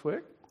agents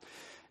work.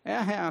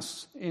 Our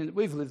house,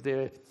 we've lived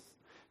there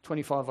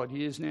 25 odd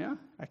years now,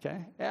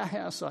 okay, our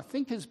house, I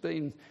think, has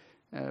been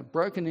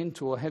broken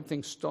into or had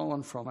things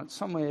stolen from it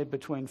somewhere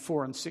between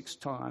 4 and 6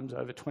 times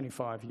over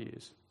 25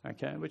 years,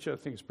 okay, which I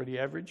think is pretty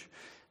average.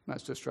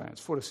 Most Australians,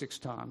 4 to 6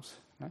 times.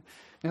 Okay?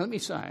 Now, let me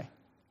say,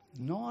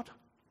 not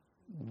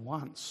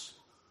once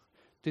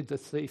did the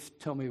thief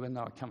tell me when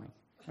they were coming,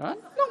 right?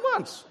 Not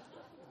once.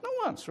 Not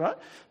once, right?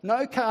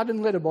 No card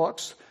and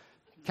letterbox.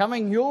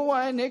 Coming your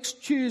way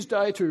next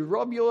Tuesday to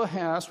rob your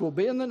house, will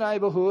be in the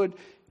neighbourhood.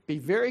 Be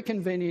very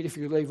convenient if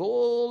you leave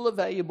all the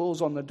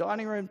valuables on the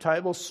dining room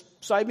table.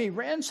 Save me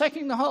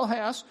ransacking the whole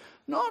house.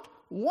 Not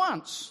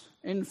once.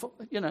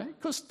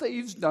 Because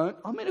thieves don't.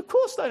 I mean, of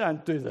course they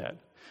don't do that.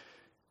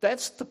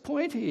 That's the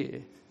point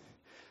here.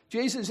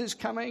 Jesus is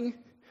coming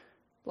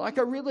like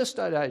a real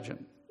estate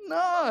agent.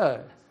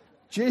 No.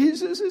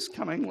 Jesus is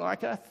coming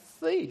like a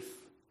thief.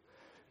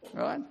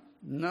 Right?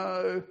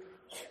 No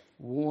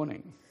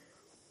warning.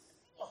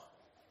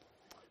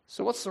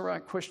 So what's the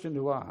right question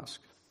to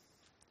ask?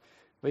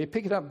 Well, you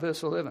pick it up,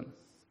 verse 11.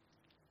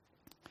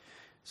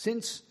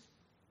 Since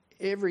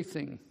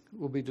everything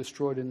will be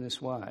destroyed in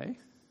this way,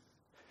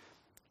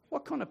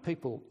 what kind of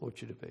people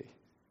ought you to be?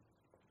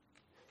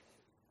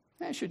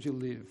 How should you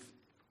live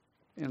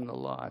in the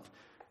light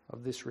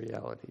of this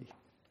reality?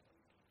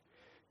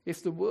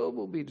 If the world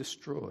will be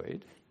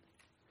destroyed,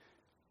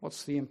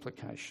 what's the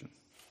implication?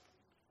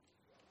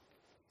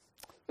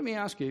 Let me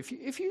ask you,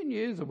 if you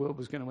knew the world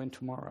was going to end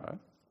tomorrow,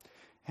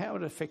 how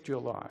would it affect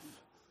your life?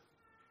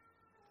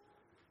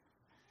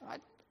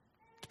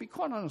 To be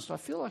quite honest, I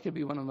feel like it'd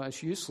be one of the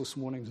most useless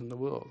mornings in the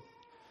world.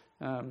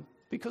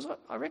 Because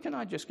I reckon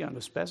I'd just go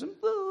into spasm.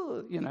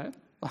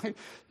 Like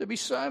there'd be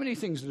so many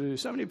things to do,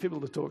 so many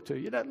people to talk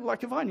to.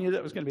 Like if I knew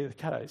that was going to be the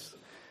case,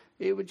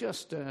 it would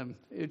just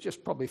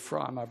probably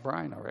fry my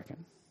brain, I reckon.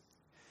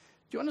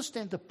 Do you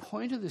understand? The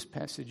point of this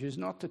passage is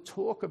not to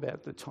talk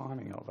about the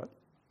timing of it.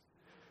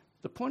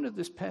 The point of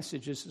this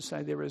passage is to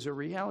say there is a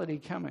reality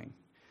coming,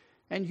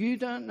 and you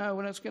don't know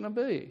when it's going to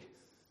be.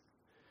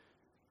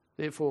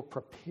 Therefore,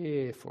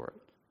 prepare for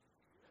it.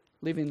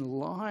 Live in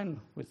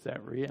line with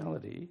that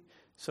reality,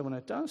 so when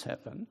it does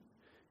happen,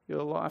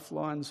 your life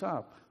lines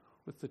up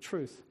with the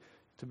truth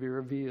to be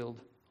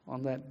revealed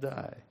on that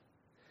day.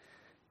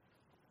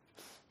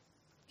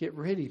 Get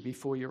ready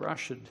before you're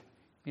ushered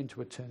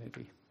into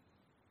eternity.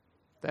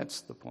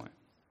 That's the point.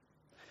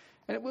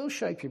 And it will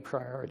shape your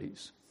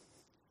priorities.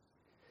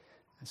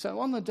 So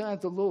on the day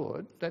of the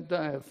Lord, that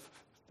day of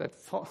that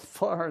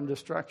fire and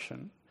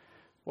destruction,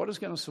 what is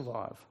going to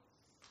survive?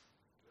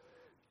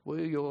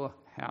 Will your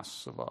house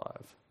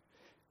survive?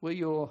 Will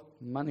your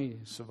money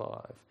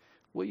survive?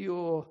 Will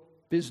your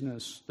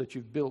business that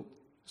you've built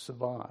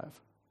survive?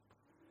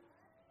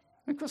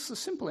 And of course, the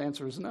simple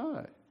answer is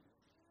no.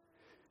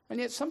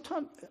 And yet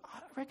I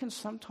reckon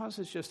sometimes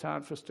it's just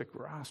hard for us to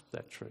grasp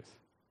that truth.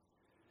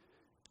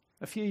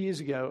 A few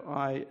years ago,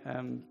 I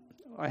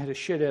had a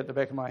shed out the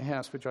back of my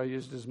house, which I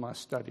used as my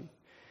study.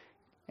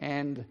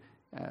 And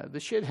the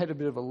shed had a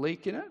bit of a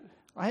leak in it.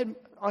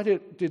 I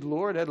did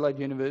law at Adelaide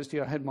University.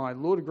 I had my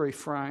law degree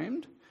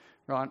framed,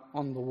 right,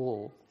 on the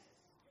wall.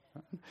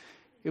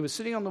 It was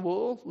sitting on the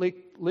wall,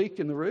 leak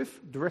in the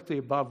roof, directly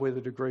above where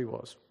the degree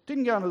was.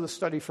 Didn't go into the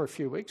study for a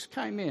few weeks.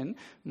 Came in,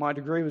 my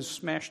degree was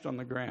smashed on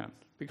the ground.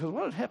 Because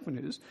what had happened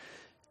is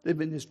there'd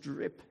been this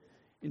drip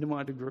into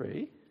my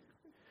degree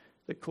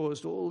that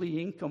caused all the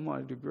ink on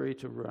my degree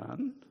to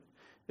run.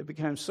 It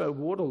became so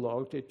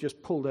waterlogged, it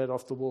just pulled out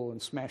off the wall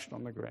and smashed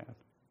on the ground.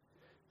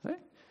 See?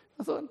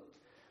 I thought,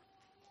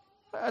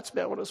 that's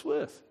about what it's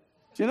worth.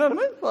 Do you know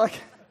what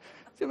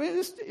I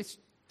mean? It's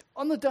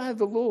on the day of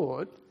the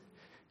Lord,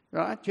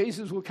 right?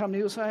 Jesus will come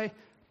and he'll say,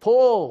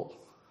 Paul,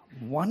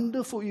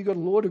 wonderful, you got a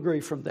law degree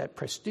from that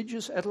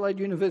prestigious Adelaide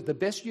University, the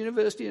best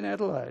university in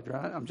Adelaide,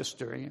 right? I'm just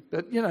stirring it.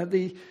 But,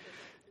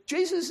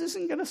 Jesus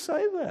isn't going to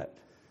say that,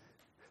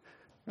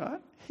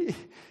 right?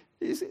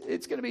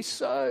 It's going to be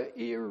so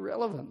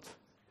irrelevant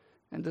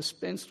and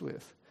dispensed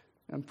with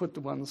and put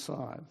to one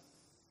side.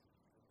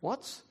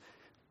 What's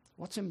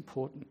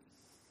important?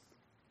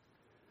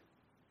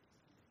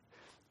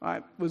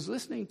 I was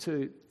listening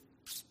to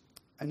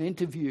an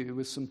interview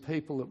with some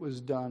people that was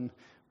done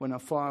when a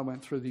fire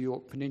went through the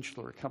York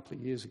Peninsula a couple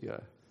of years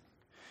ago.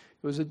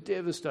 It was a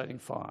devastating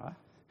fire.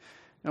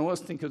 And I always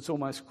think it's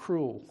almost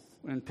cruel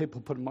when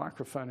people put a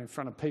microphone in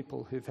front of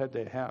people who've had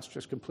their house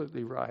just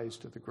completely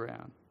razed to the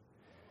ground.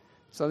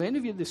 So they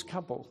interviewed this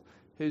couple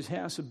whose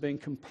house had been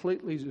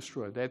completely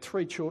destroyed. They had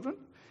 3 children,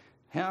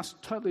 house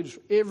totally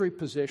destroyed, every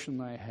possession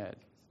they had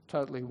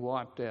totally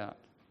wiped out.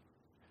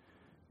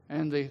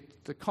 And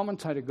the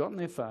commentator got in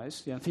their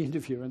face, the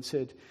interviewer, and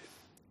said,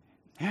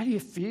 how do you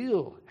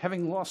feel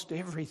having lost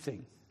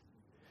everything?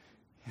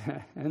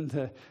 And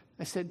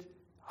they said,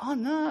 oh,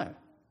 no,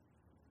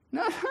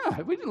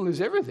 we didn't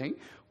lose everything.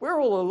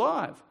 We're all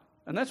alive,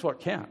 and that's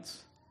what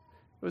counts.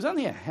 It was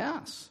only a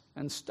house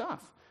and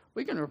stuff.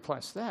 We can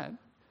replace that.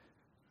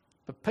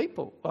 But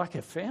people, like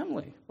a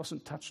family,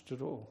 wasn't touched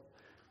at all.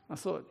 I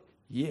thought,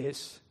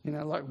 yes,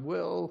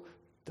 well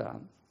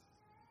done.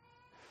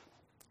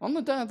 On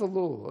the day of the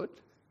Lord,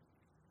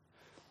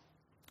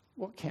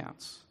 what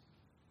counts?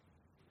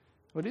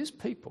 Well, it is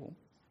people.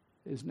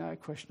 There's no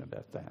question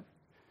about that.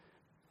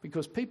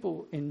 Because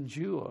people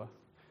endure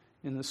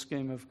in the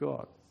scheme of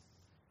God.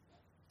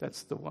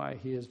 That's the way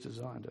he has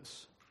designed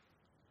us.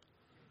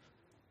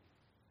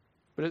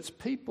 But it's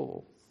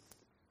people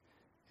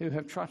who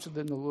have trusted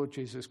in the Lord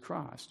Jesus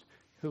Christ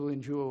who will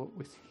endure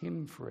with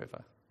him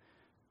forever.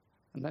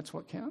 And that's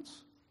what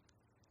counts.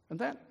 And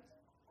that,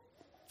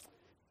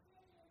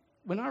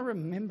 when I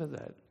remember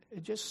that,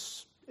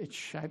 it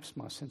shapes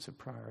my sense of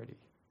priority.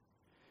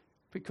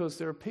 Because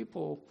there are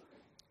people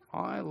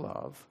I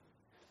love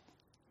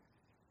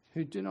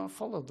who do not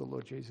follow the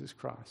Lord Jesus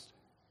Christ.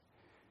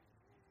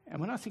 And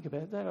when I think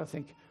about that, I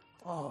think,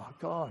 oh,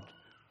 God,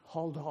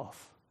 hold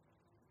off.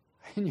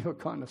 In your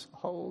kindness,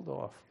 hold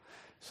off.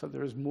 So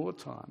there is more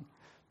time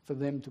for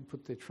them to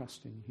put their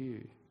trust in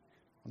you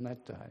on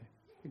that day.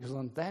 Because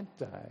on that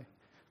day,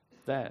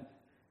 that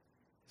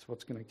is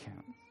what's going to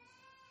count.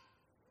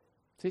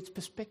 See, it's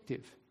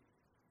perspective.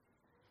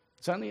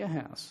 It's only a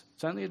house.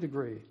 It's only a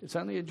degree. It's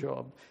only a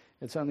job.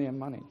 It's only a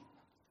money.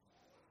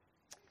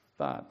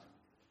 But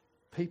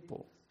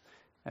people,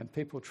 and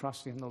people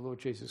trusting in the Lord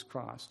Jesus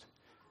Christ,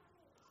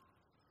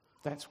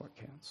 that's what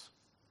counts.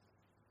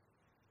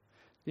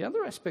 The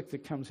other aspect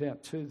that comes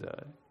out too,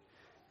 though,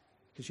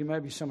 because you may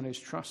be someone who's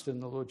trusted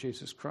in the Lord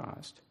Jesus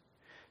Christ.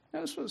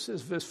 Notice what it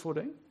says, verse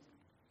 14.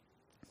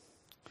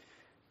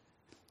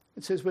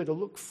 It says we're to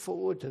look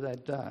forward to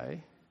that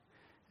day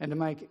and to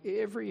make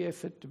every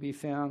effort to be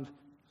found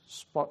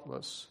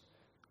spotless,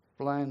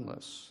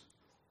 blameless,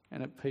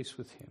 and at peace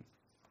with him.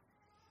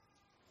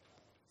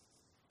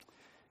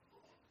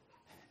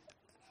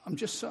 I'm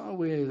just so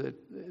aware that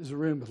there's a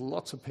room with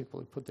lots of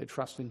people who put their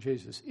trust in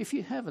Jesus. If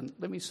you haven't,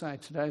 let me say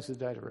today's the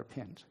day to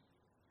repent.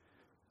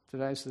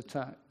 Today's the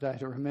day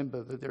to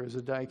remember that there is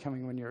a day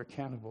coming when you're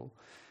accountable.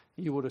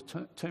 You ought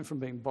to turn from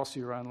being boss of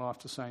your own life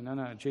to saying,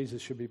 no,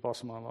 Jesus should be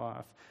boss of my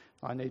life.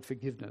 I need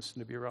forgiveness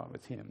and to be right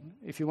with him.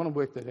 If you want to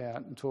work that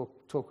out and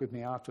talk with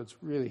me afterwards,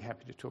 really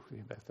happy to talk with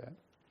you about that.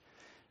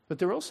 But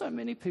there are also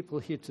many people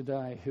here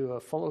today who are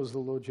followers of the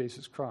Lord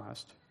Jesus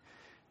Christ,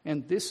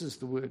 and this is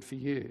the word for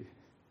you.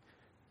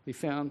 Be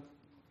found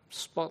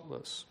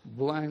spotless,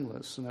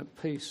 blameless, and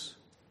at peace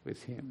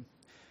with him.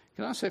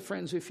 Can I say,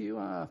 friends, if you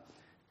are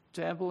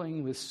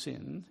dabbling with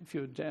sin, if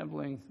you're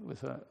dabbling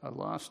with a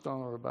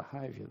lifestyle or a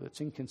behaviour that's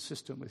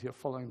inconsistent with your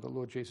following the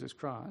Lord Jesus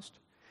Christ,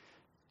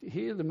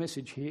 hear the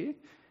message here.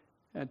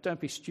 Don't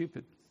be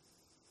stupid.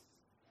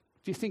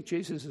 Do you think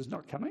Jesus is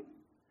not coming?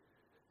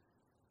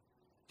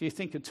 Do you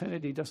think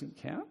eternity doesn't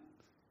count?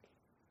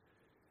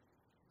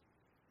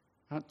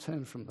 Don't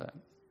turn from that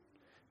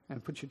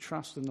and put your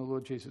trust in the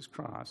Lord Jesus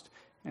Christ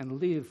and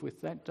live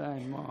with that day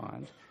in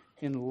mind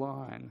in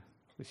line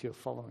with your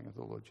following of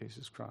the Lord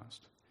Jesus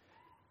Christ.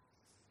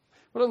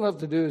 What I'd love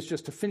to do is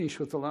just to finish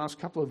with the last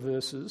couple of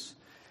verses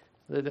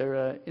that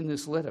are in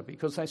this letter,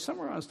 because they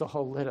summarise the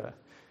whole letter,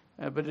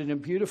 but in a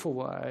beautiful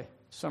way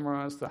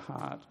summarise the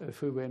heart of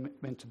who we're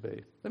meant to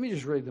be. Let me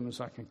just read them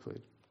as I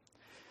conclude.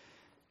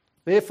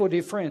 Therefore,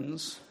 dear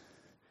friends,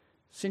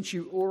 since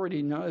you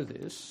already know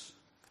this,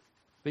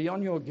 be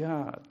on your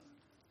guard,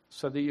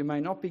 so that you may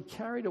not be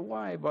carried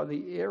away by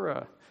the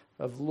error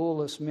of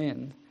lawless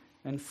men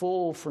and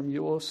fall from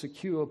your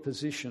secure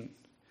position,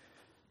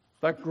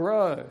 but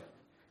grow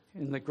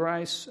in the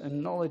grace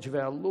and knowledge of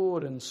our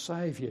Lord and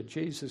Saviour,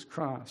 Jesus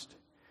Christ.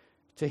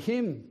 To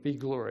him be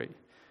glory,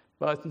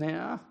 both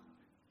now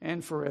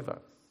and forever.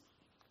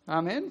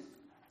 Amen?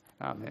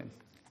 Amen.